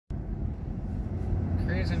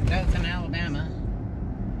was in Dothan, Alabama.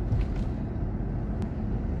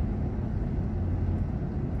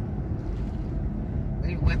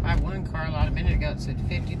 We went by one car lot a minute ago. It said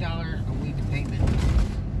 $50 a week payment.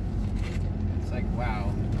 It's like,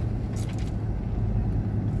 wow.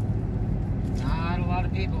 Not a lot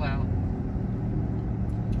of people out.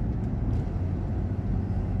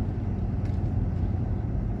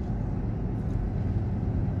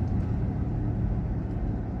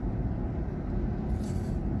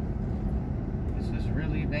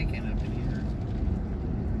 Really vacant up in here.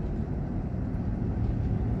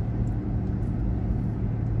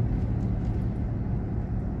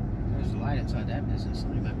 There's a light inside that business.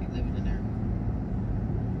 Somebody might be living in there.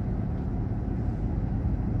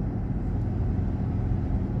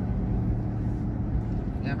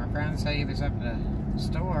 Yeah, my friend said he was up at the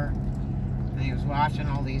store and he was watching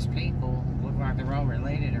all these people look like they're all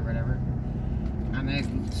related or whatever. And they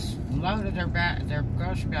loaded their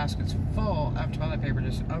grocery baskets full of toilet paper,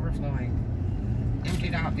 just overflowing.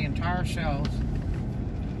 Emptied out the entire shelves.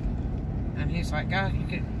 And he's like, God, you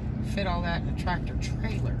could fit all that in a tractor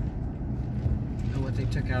trailer. And what they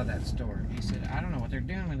took out of that store. He said, I don't know what they're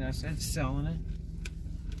doing with it. I said, selling it.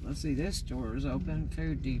 Let's see, this store is open.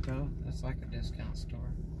 Food Depot. That's like a discount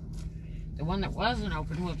store. The one that wasn't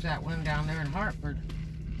open was that one down there in Hartford.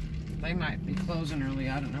 They might be closing early,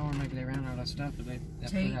 I don't know, or maybe they ran out of stuff, but they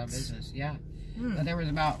put out of business. Yeah. But there was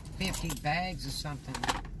about 50 bags of something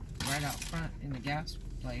right out front in the gas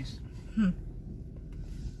place.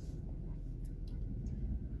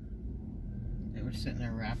 They were sitting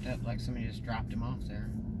there wrapped up like somebody just dropped them off there.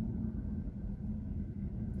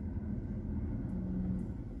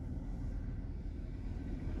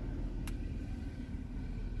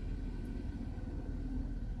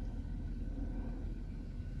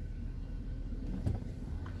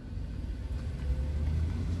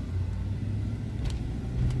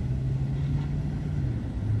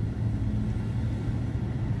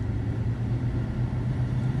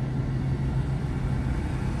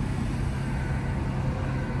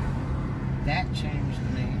 That changed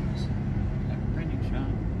the names. Like a printing shop.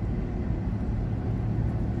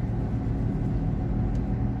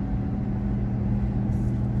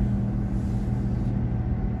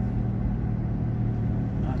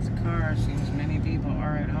 Lots of cars. Seems many people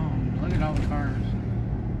are at home. Look at all the cars.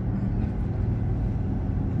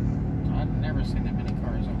 I've never seen that many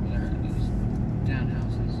cars over there at these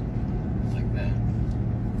townhouses like that.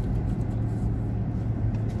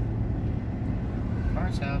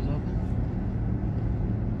 Car sales open.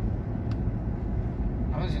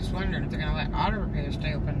 I was just wondering if they're going to let auto repair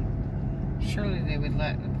stay open. Surely they would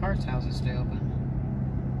let the parts houses stay open.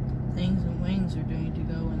 Things and Wings are due to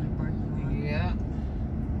go in the parking lot. Yeah.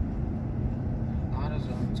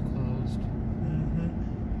 AutoZone's closed.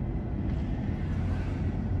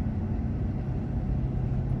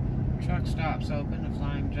 Truck stops open, the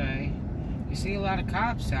Flying J. You see a lot of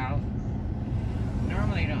cops out.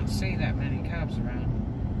 Normally you don't see that many cops around.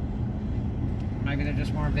 Maybe they're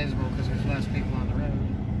just more visible because there's less people on the road.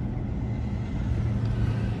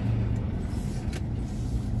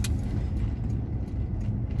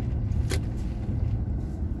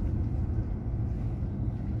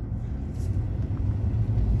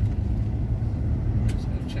 Let's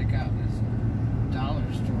go check out this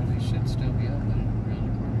dollar store. They should still be open around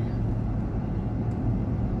the corner here.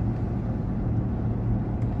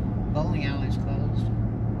 Bowling alley's closed.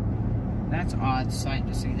 That's an odd sight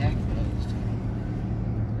to see that closed.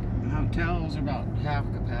 Hotels are about half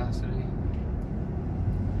capacity.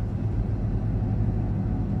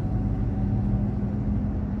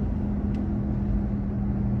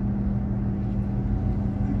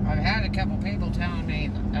 I've had a couple people telling me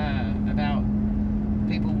about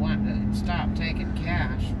people wanting to stop taking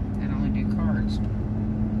cash and only do cards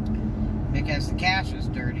because the cash is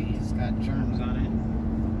dirty. It's got germs on it.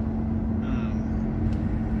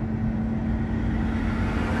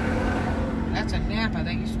 That's a Napa.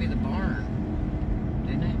 That used to be the barn,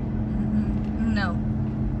 didn't it? No.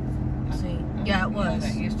 See, yeah, it was.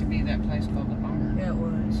 That used to be that place called the barn. Yeah, it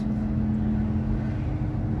was.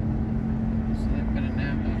 So they've got a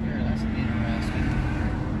Napa up here. That's interesting.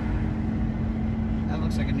 That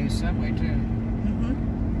looks like a new Subway too.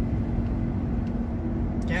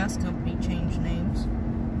 Gas company changed names.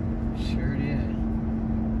 Sure did.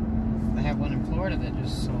 They have one in Florida that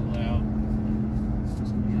just sold out.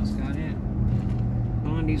 Somebody else got it.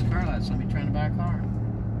 On these car lots, somebody trying to buy a car.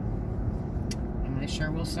 And they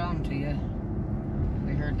sure will sell them to you.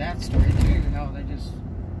 We heard that story too, how they just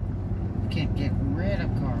can't get rid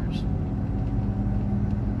of cars.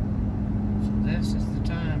 So this is the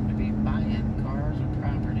time to be buying cars or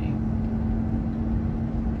property.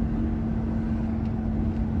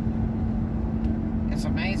 it's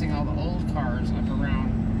amazing all the old cars up around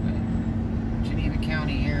the Geneva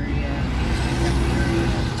County area, Houston County area,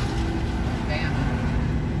 Alabama.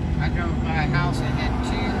 I drove by a house and had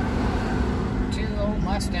two old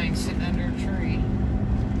Mustangs sitting under a tree.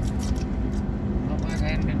 Looked like they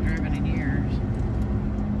hadn't been driven in years.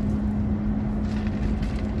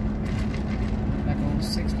 Like old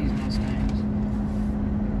 60s Mustangs.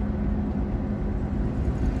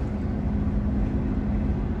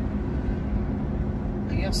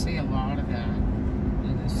 You'll see a lot of that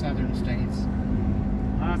in the southern states.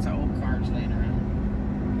 Lots of old cars laying around.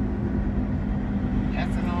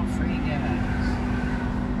 Ethanol-free gas.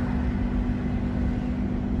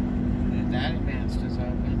 That advanced is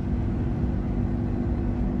open.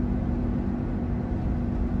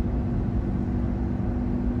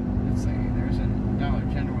 Let's see, there's a Dollar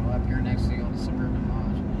General up here next to the old Suburban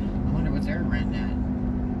Lodge. I wonder what they're renting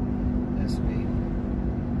at this week.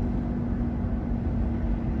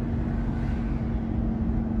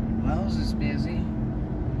 Wells is busy.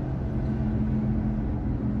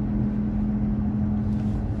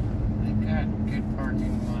 They've got good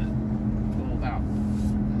parking lot. Full about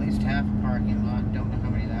at least half a parking lot. Don't know how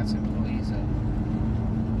many that's employees of.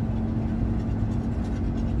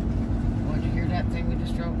 Oh, did you hear that thing we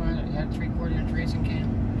just drove by? It had a 3/4 inch racing can.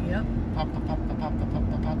 Yep. Pop, pop, pop, pop, pop, pop,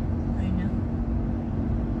 pop, pop. I know.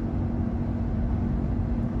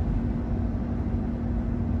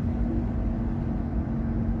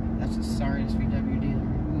 That's the sorriest VW dealer.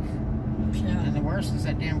 Oof. Yeah. And the worst is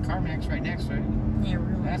that damn CarMax right next to it. Yeah,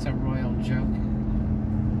 really. That's a royal joke.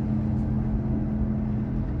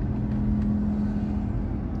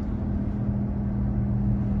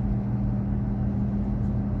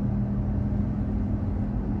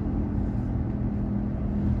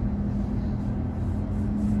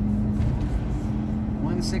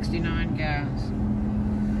 $1.69 gas.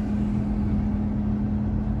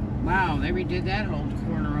 Wow, they redid that whole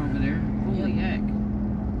corner over there. Holy heck.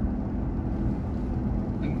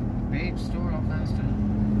 Babe store, all kinds of stuff.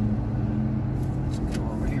 Let's go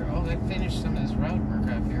over here. Oh, they finished some of this road work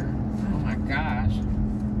up here. Oh my gosh.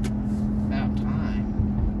 About time.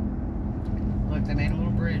 Look, they made a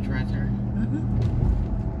little bridge right there.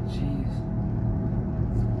 Jeez.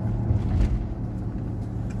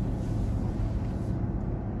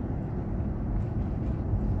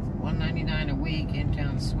 $1.99 a week,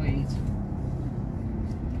 in-town suites.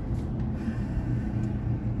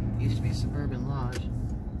 Used to be Suburban Lodge.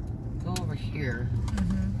 Go over here,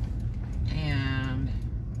 and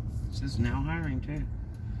this is now hiring too.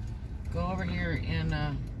 Go over here and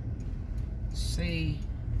see.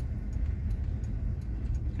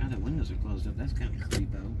 God, the windows are closed up. That's kind of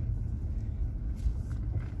creepo.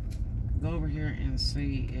 Go over here and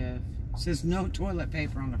see if it says no toilet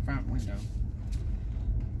paper on the front window.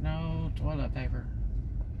 No toilet paper.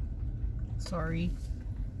 Sorry.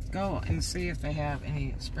 Go and see if they have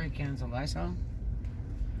any spray cans of Lysol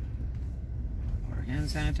or hand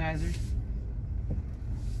sanitizer.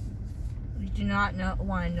 We do not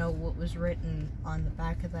want to know what was written on the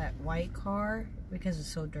back of that white car because it's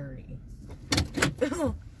so dirty. It's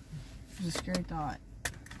a scary thought.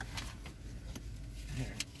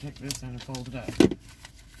 Here, take this and fold it up.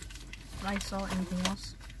 Lysol, anything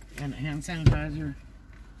else? And a hand sanitizer.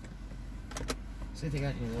 See if they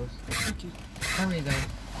got any of those. Hurry though.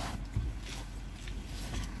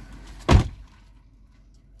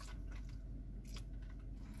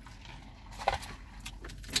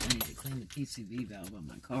 I need to clean the PCV valve on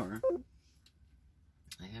my car.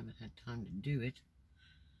 I haven't had time to do it.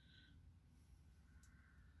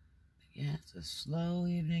 But yeah, it's a slow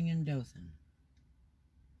evening in Dothan.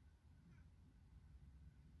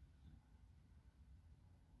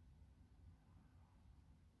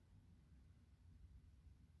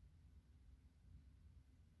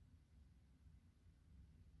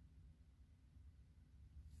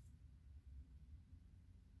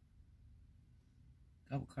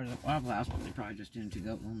 Couple cars at Waffle House, but they probably just doing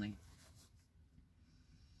to-go only.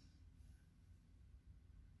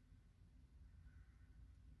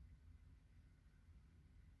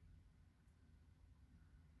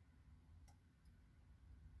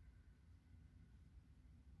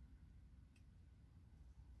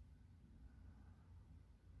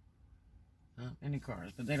 Any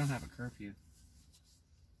cars, but they don't have a curfew.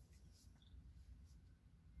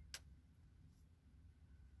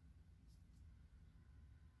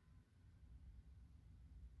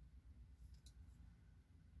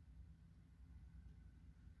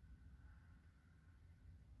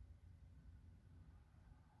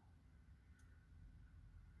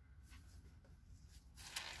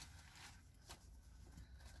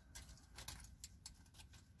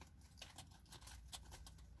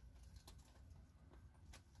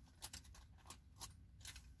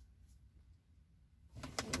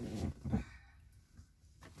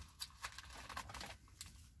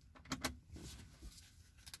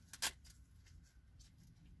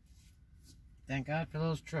 Thank God for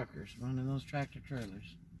those truckers running those tractor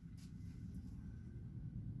trailers.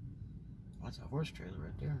 Oh, that's a horse trailer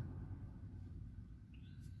right there.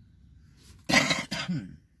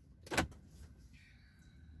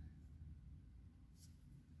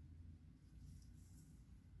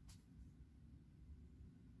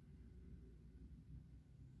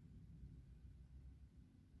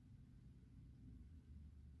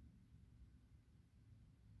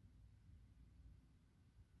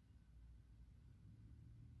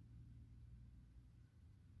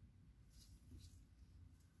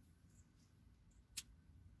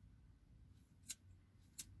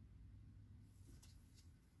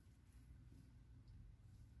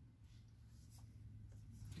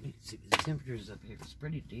 See, the temperatures up here, it's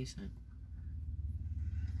pretty decent.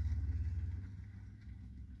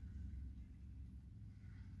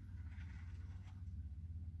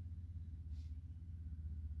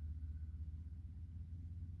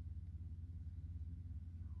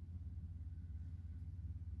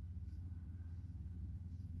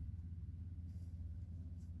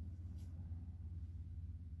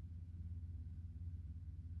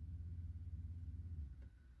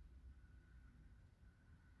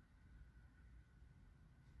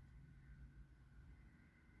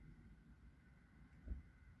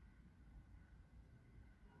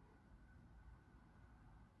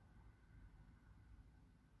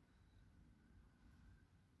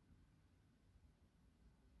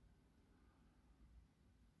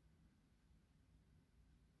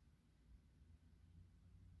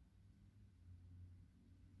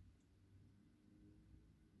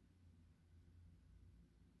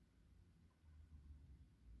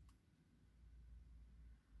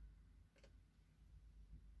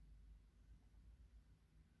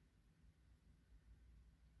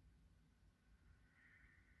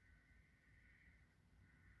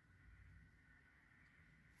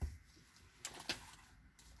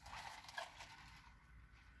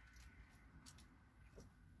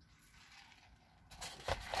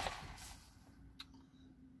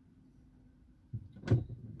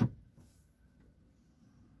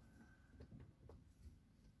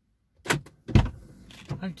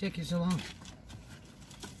 Why'd it take you so long?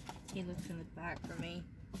 He looks in the back for me.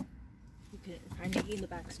 You couldn't find it in the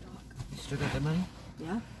back stock. You still got that money?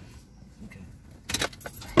 Yeah. Okay.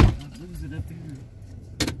 I'll lose it up here.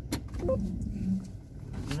 Well,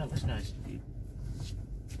 that was nice of you.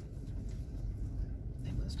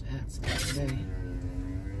 They must have had some today.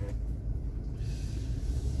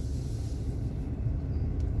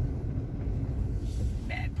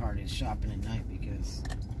 Bad part is shopping at night because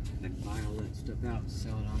they buy all that stuff out and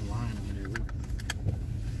sell it online or whatever.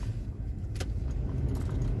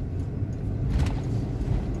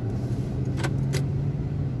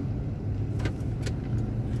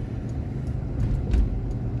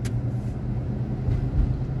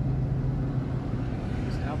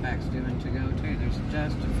 This Outback's doing to go too. There's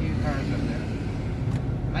just a few cars up there.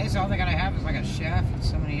 At least all they gotta have is like a chef and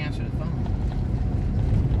somebody answer the phone.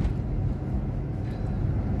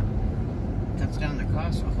 Cuts down the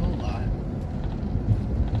cost a whole lot.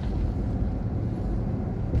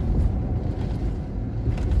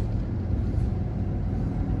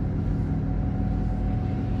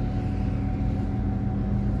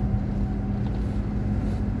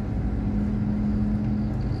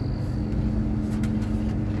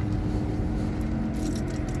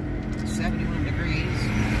 It's 71 degrees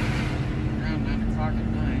around 9 o'clock at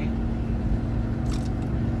night.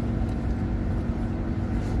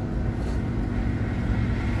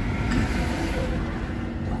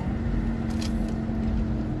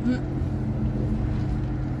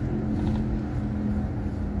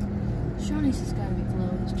 Shawnee's has got to be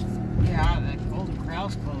closed. Yeah, the Golden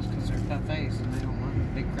Corral's closed because they're buffets and they don't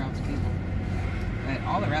want big crowds of people. But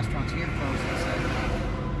all the restaurants here closed, they said.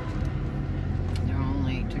 They're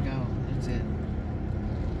only to go. That's it.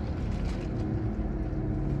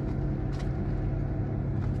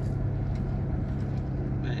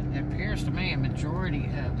 But it appears to me a majority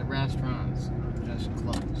of the restaurants are just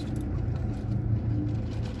closed.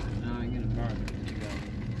 Now I get a barbecue to go.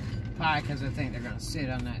 Probably because I think they're going to sit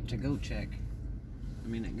on that to-go check. I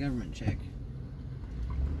mean, that government check.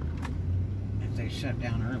 If they shut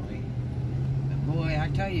down early. But boy, I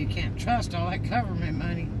tell you can't trust all that government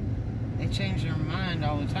money. They change their mind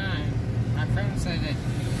all the time. My friend said that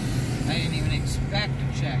they didn't even expect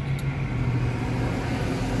a check.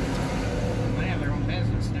 They have their own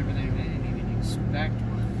business and everything. They didn't even expect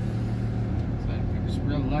one. So it was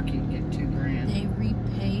real lucky to get $2,000. They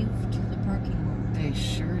repaved the parking lot. They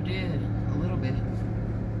sure did. A little bit.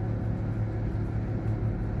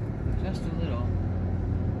 Just a little.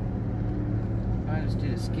 I just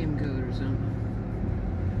did a skim coat or something.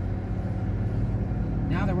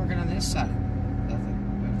 Now they're working on this side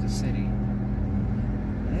of the city.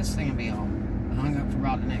 This thing will be all hung up for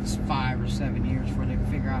about the next 5 or 7 years before they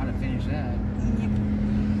figure out how to finish that. Yep.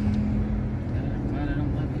 I'm glad I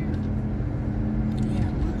don't live here. Yeah,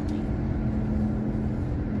 literally.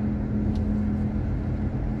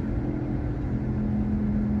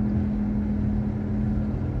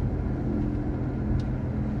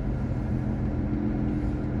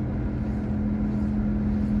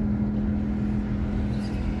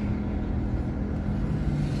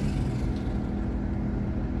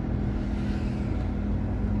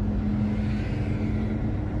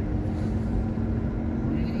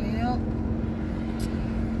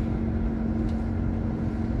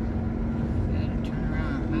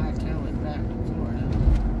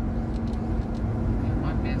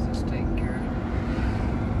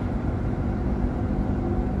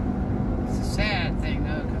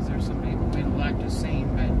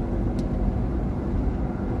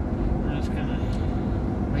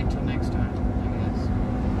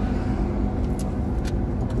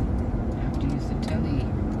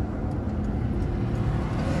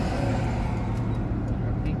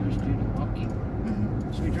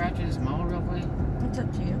 It's up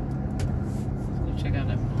to you. Let's go check out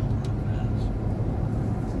that mall real fast.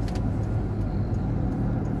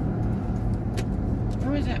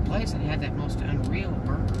 Where was that place that had that most unreal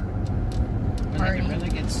burger? Where they could really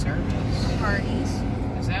good service? Hardee's.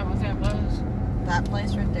 Is that what that was? That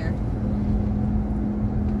place right there.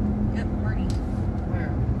 Yep, Hardee's.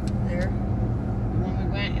 Where? There. When we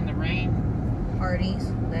went in the rain?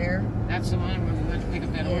 Hardee's. There. That's the one where we went to pick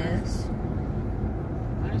up that order? Yes.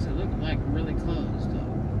 Why does it look like really closed though?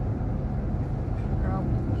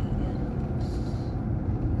 Probably is.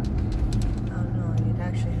 I don't know. You'd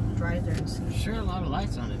actually have to drive there and see. Sure, a lot of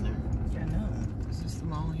lights on in there. I know. Is this the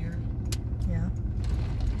mall here? Yeah.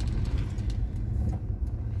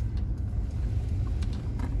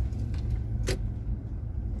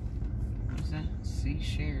 What's that? C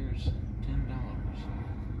shares $10.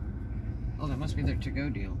 Oh, that must be their to-go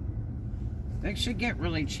deal. They should get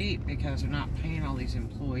really cheap because they're not paying all these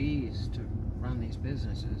employees to run these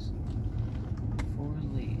businesses. For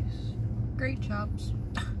lease. Great chops.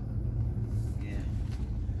 Yeah.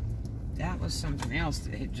 That was something else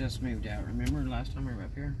that had just moved out. Remember last time we were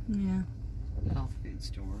up here? Yeah. Health food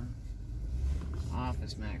store.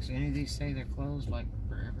 Office Max. Do any of these say they're closed like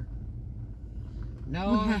forever?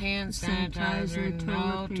 No hand sanitizer,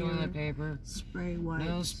 no toilet paper, spray wipes.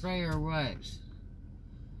 no sprayer wipes.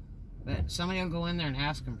 But somebody will go in there and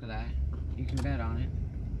ask them for that. You can bet on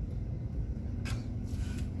it.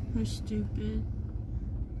 They're stupid.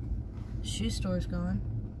 Shoe store's gone.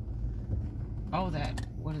 Oh, that,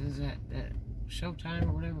 what is that? That Showtime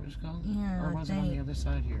or whatever it's called? Yeah, or was it on the other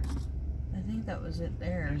side here? I think that was it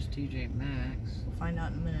there. There's TJ Maxx. We'll find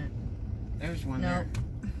out in a minute. There's one there.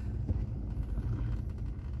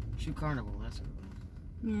 Shoe Carnival, that's what it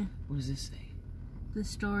was. Yeah. What does this say? The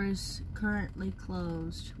store is currently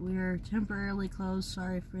closed. We are temporarily closed.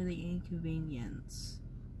 Sorry for the inconvenience.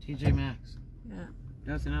 TJ Maxx. Yeah.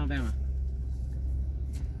 Dothan, Alabama.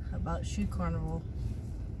 How about Shoe Carnival?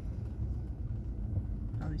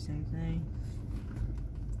 Probably same thing.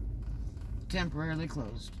 Temporarily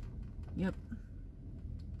closed. Yep.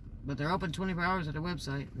 But they're open 24 hours at their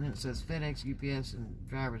website. And then it says FedEx, UPS, and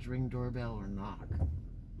drivers ring doorbell or knock.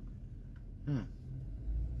 Huh.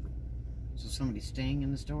 So somebody's staying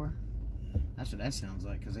in the store? That's what that sounds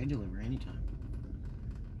like, because they deliver anytime.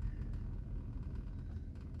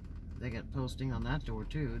 They got posting on that door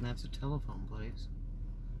too, and that's a telephone place.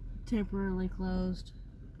 Temporarily closed.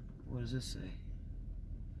 What does this say?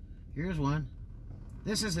 Here's one.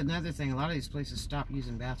 This is another thing. A lot of these places stop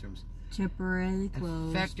using bathrooms. Temporarily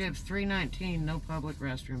closed. Effective 3/19, no public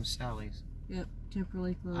restrooms, Sally's. Yep,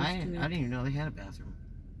 temporarily closed. I didn't even know they had a bathroom.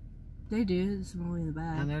 They do. It's only in the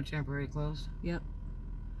back. And they're temporarily closed? Yep.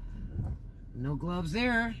 No gloves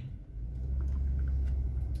there.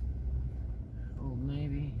 Old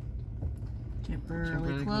Navy.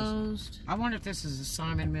 Temporarily closed. I wonder if this is a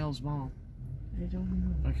Simon Mills Mall. I don't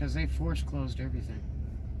know. Because they force closed everything.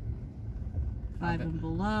 5 and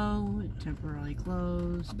below, temporarily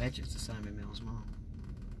closed. I bet you it's the Simon Mills Mall.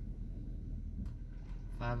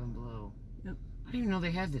 5 and below. Yep. I didn't even know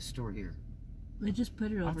they had this store here. They just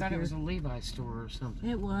put it over here. I thought it was a Levi's store or something.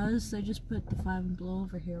 It was. They just put the 5 and below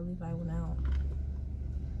over here. Levi went out.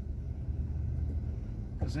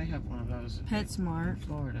 Because they have one of those PetSmart. in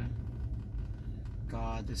Florida.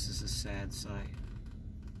 God, this is a sad sight.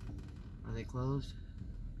 Are they closed?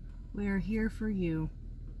 We are here for you.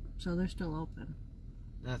 So they're still open.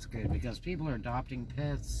 That's good, because people are adopting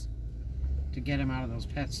pets to get them out of those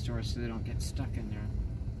pet stores so they don't get stuck in there.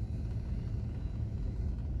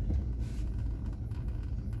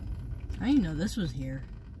 I didn't know this was here.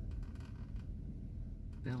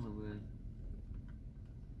 Bellawood.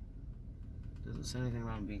 Doesn't say anything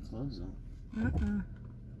about it being closed though.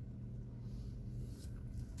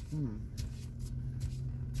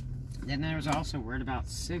 Then there was also word about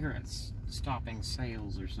cigarettes stopping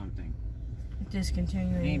sales or something.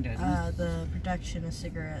 Discontinuing the production of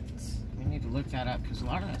cigarettes. We need to look that up because a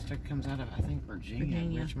lot of that stuff comes out of, I think,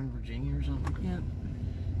 Virginia. Richmond, Virginia or something. Yep.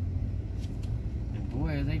 And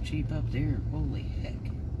boy, are they cheap up there. Holy heck.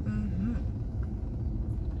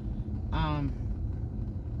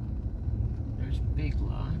 There's Big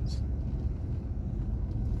Lots.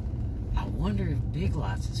 I wonder if Big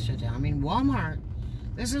Lots is shut down. I mean, Walmart,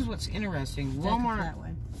 this is what's interesting. Walmart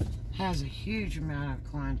has a huge amount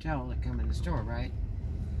of clientele that come in the store, right?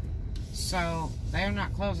 So they're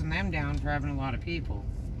not closing them down for having a lot of people.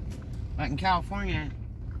 Like in California,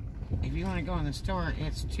 if you want to go in the store,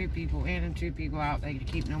 it's 2 people in and 2 people out. They can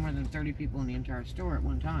keep no more than 30 people in the entire store at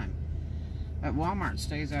one time. But Walmart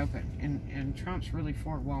stays open, and Trump's really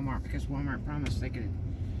for Walmart because Walmart promised they could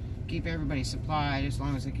keep everybody supplied as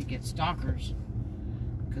long as they could get stockers.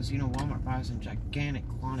 Because, you know, Walmart buys in gigantic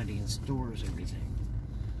quantity and stores everything.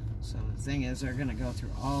 So the thing is, they're going to go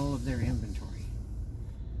through all of their inventory.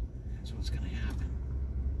 That's what's going to happen.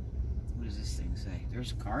 What does this thing say?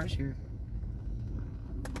 There's cars here.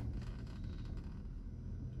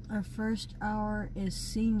 Our first hour is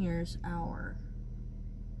seniors hour.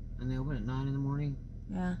 And they open at 9 in the morning?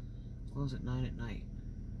 Yeah. Close at 9 at night.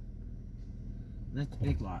 That's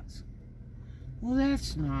Big Lots. Well,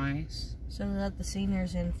 that's nice. So let the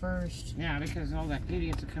seniors in first. Yeah, because all the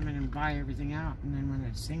idiots will come in and buy everything out, and then when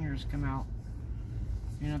the seniors come out,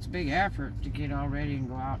 you know, it's a big effort to get all ready and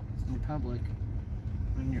go out in public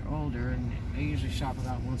when you're older, and they usually shop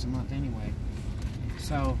about once a month anyway.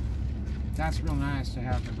 So that's real nice to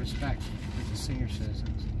have the respect for the senior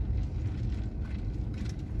citizens.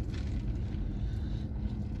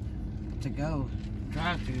 To go,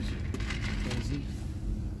 drive-thrus are busy.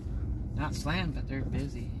 Not slammed, but they're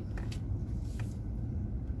busy.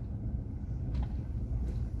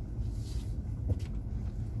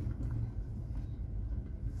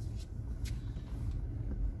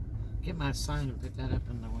 Get my sign and put that up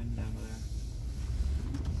in the window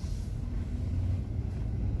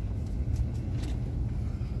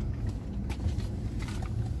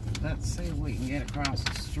there. Let's see if we can get across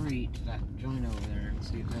the street to that joint over there and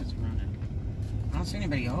see if that's running. I don't see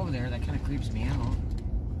anybody over there. That kind of creeps me out.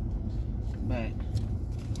 But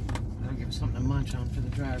I'll give something to munch on for the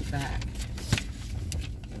drive back.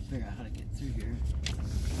 Gotta figure out how to get through here.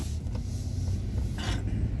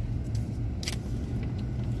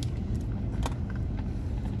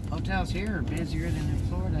 Hotels here are busier than in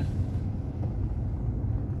Florida.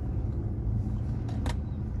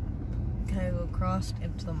 Gotta go across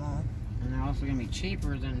into the mall. And they're also gonna be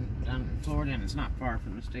cheaper than down in Florida, and it's not far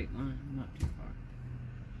from the state line. Not too far.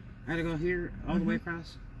 I had to go here all the way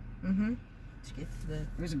across. To get to the...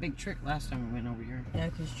 It was a big trick last time we went over here. Yeah,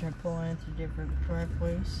 because you try pulling in through different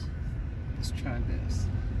driveways. Let's try this.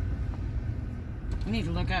 We need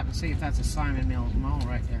to look up and see if that's a Simon Mills Mall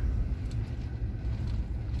right there.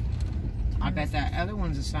 I bet that other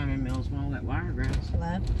one's a Simon Mills Mall, that Wiregrass.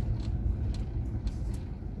 Lab.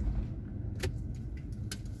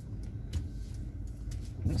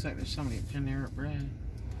 Looks like there's somebody at Panera Bread.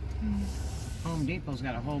 Home Depot's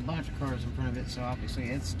got a whole bunch of cars in front of it, so obviously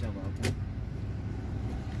it's still open.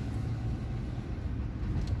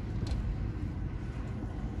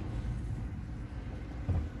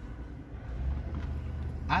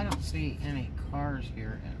 I don't see any cars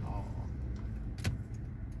here at all.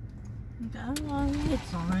 Got a lot of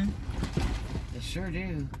lights on. They sure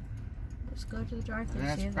do. Let's go to the drive-thru.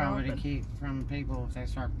 That's probably to keep from people if they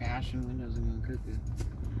start bashing windows and going cuckoo.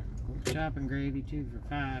 Shopping gravy, 2 for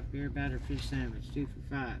 $5. Beer batter fish sandwich, 2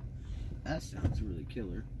 for $5. That sounds really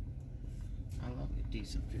killer. I love a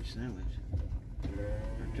decent fish sandwich.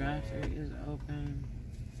 Our drive-thru is open.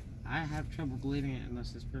 I have trouble believing it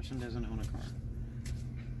unless this person doesn't own a car.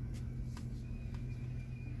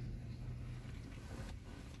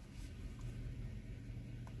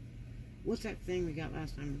 What's that thing we got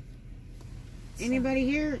last time? Anybody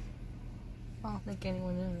here? I don't think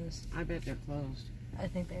anyone is. I bet they're closed. I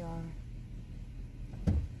think they are.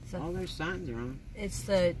 All their signs are on. It's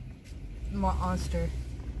the Monster.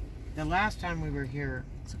 The last time we were here,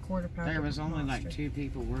 it's a quarter pounder. there was only Monster. like 2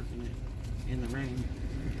 people working it in the rain.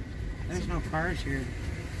 There's no cars here.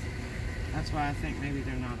 That's why I think maybe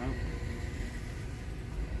they're not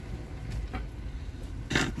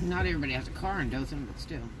open. Not everybody has a car in Dothan, but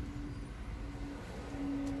still.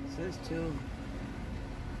 It says till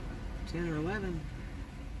 10 or 11.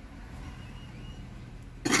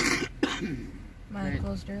 Might have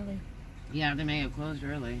closed early. Yeah, they may have closed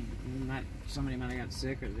early. Somebody might have got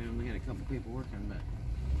sick, or they only had a couple people working, but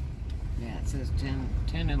yeah, it says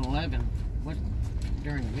 10 and 11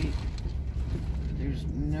 during the week. There's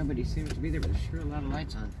nobody seems to be there, but there's sure a lot of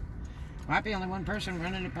lights on. Might be only one person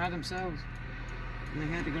running it by themselves. And they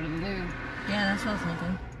had to go to the loo. Yeah, that's what I was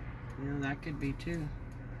thinking. You know, that could be too.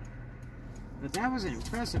 But that was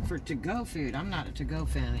impressive for to-go food. I'm not a to-go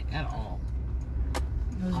fan at all.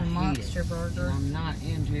 It was a monster burger. I'm not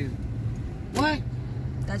into... What?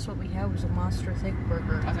 That's what we had, was a monster thick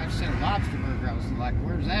burger. I thought you said a lobster burger. I was like,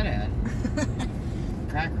 where's that at?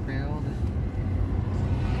 Cracker Barrel.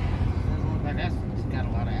 Doesn't look like that's got a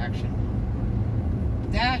lot of action.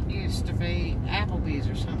 That used to be Applebee's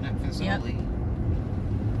or something at Fazoli. Yep.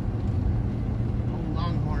 Old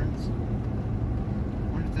Longhorns.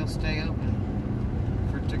 Wonder if they'll stay open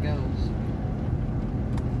for to-goes.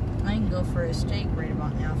 I can go for a steak right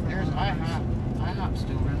about now. There's IHOP. IHOP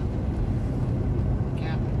still running.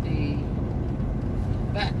 Captain D.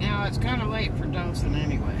 But now it's kind of late for Dothan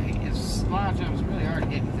anyway. It's a lot of times really hard to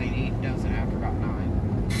get anything to eat in Dothan after about 9.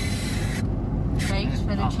 Steaks,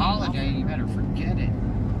 A holiday, you better forget it.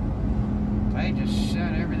 They just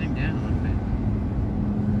shut everything down.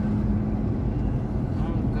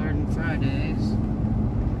 Olive Garden Fridays.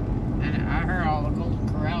 And I heard all the Golden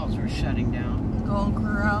Corrals were shutting down. Golden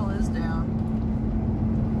Corral is down.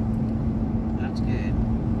 That's good.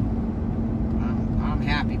 I'm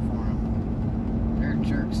happy for them. They're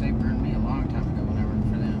jerks. They burned me a long time ago when I worked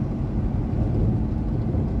for them.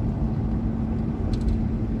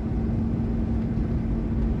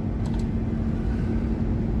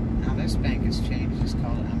 Now this bank has changed. It's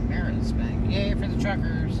called Ameris Bank. Yay for the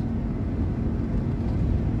truckers.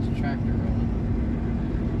 It's a tractor rolling.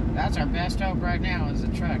 That's our best hope right now is the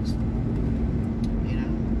trucks. You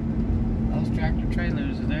know, those tractor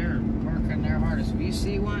trailers are there working their hardest. If you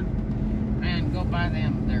see one, man, go buy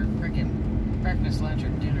them their freaking breakfast, lunch, or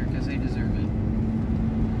dinner because they deserve it.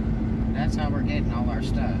 That's how we're getting all our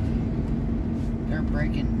stuff. They're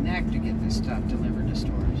breaking neck to get this stuff delivered to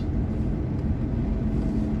stores.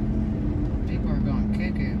 People are going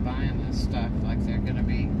cuckoo buying this stuff like they're going to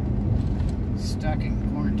be stuck in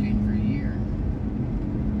quarantine for a year.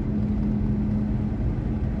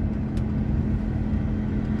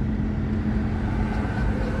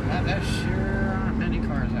 But there sure aren't many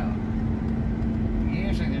cars out.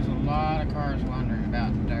 Usually there's a lot of cars wandering about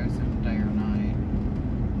in Dothan day or night.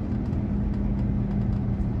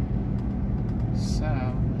 So,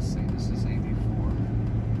 let's see, this is 84.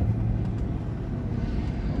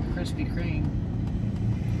 Old Krispy Kreme.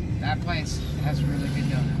 That place has really good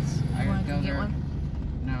donuts. I gotta go there. One?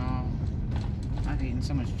 No. I've eaten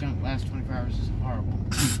so much junk last 24 hours, it's horrible.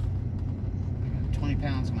 I got 20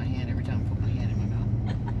 pounds in my hand every time I put my hand in my mouth.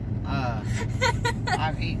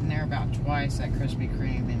 I've eaten there about twice at Krispy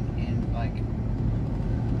Kreme in like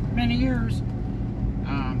many years.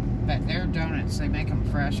 But their donuts, they make them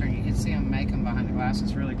fresher, and you can see them make them behind the glass.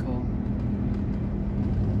 It's really cool.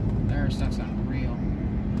 Their stuff's unreal.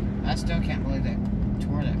 I still can't believe they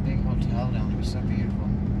tore that big hotel down. It was so beautiful.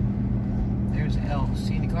 There's L.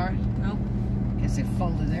 See any cars? Nope. Guess they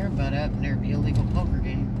folded their butt up in their illegal poker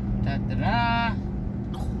game. Da-da-da!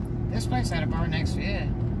 This place had a bar next to it.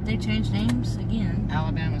 They changed names again.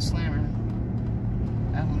 Alabama Slammer.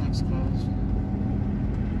 That one looks closed.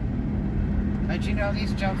 But you know,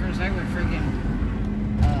 these jokers, they would freaking...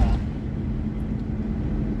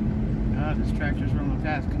 oh, this tractor's rolling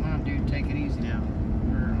fast. Come on, dude, take it easy now.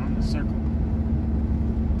 We're on the circle.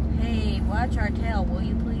 Hey, watch our tail, will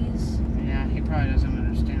you please? Yeah, he probably doesn't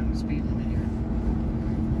understand the speed limit here.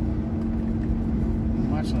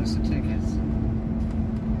 Much less the tickets.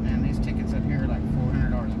 Man, these tickets up here are like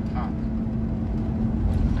 $400 a pop.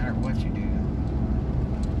 No matter what you do.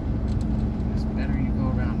 It's better you go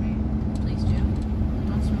around me. Please do.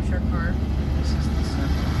 Don't smash our car. This is the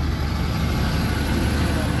circle.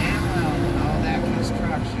 Damn well, all that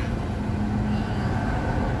construction.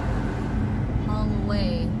 All the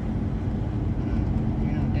way.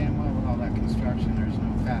 You know damn well with all that construction, there's no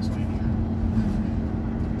fast lane here.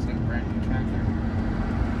 It's like a brand new tractor.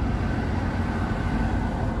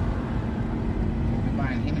 We're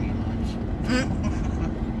buying him any lunch.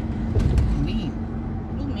 Mean.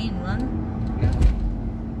 You mean one? Yeah.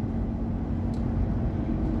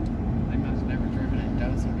 They must have never driven in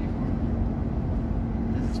Dothan before.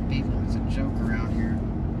 This is people. It's a joke around here.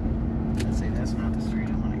 Let's see, that's not the street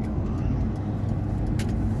I want to go on.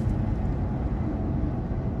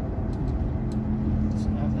 So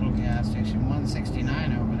that little gas station,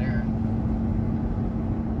 169 over there.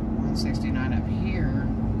 169 up here.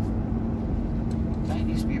 That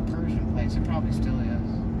used to be a Persian place. guess it probably still is.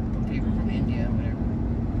 For people from India, whatever.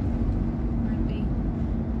 Might be.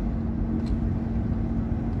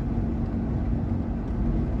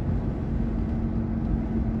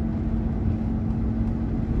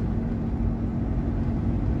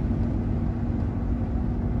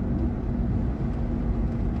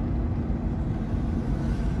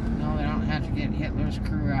 No, they don't have to get Hitler's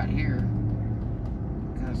crew out here.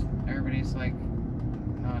 Because everybody's like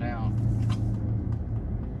not out.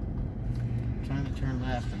 I'm trying to turn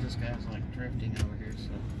left, but this guy's like drifting over here,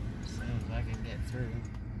 so as soon as I can get through,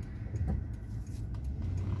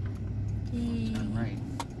 turn right.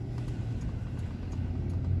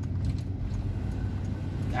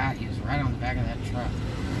 God, he was right on the back of that truck.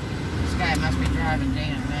 This guy must be driving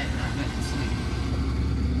day and night, not letting sleep.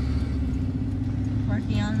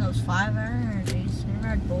 Working on those 5-hour energies and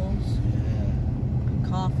Red Bulls and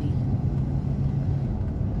coffee.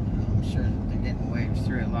 I'm sure that they're getting waved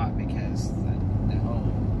through a lot because the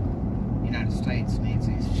whole United States needs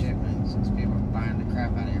these shipments. These people are buying the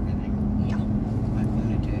crap out of everything. Yeah. Like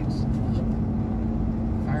lunatics. Yep.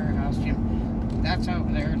 Firehouse gym. That's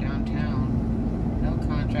over there downtown. No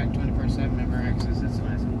contract 24/7 member access. That's a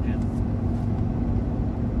nice little gym.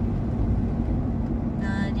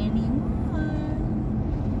 Not anymore.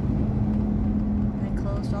 They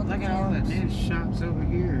closed all the Look at all the new shops over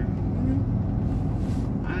here.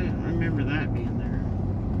 I didn't remember that being there.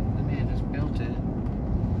 The man just built it. A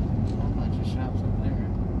whole bunch of shops over there.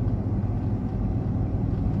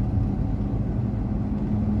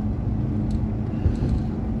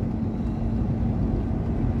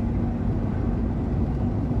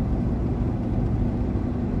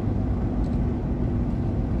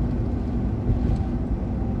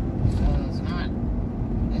 So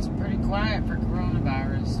it's pretty quiet for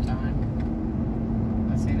coronavirus time.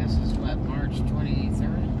 Let's see, this is what, March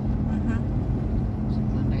 23rd? Is it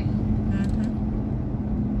Monday?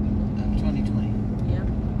 Of 2020. Yep.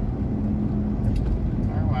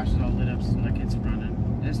 Car wash is all lit up so like it's running.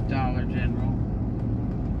 This Dollar General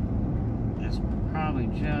is probably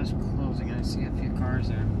just closing. I see a few cars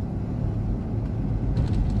there.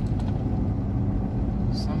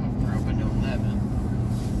 Some of them are open to 11.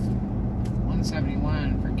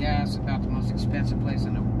 $1.71 for gas, about the most expensive place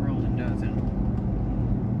in the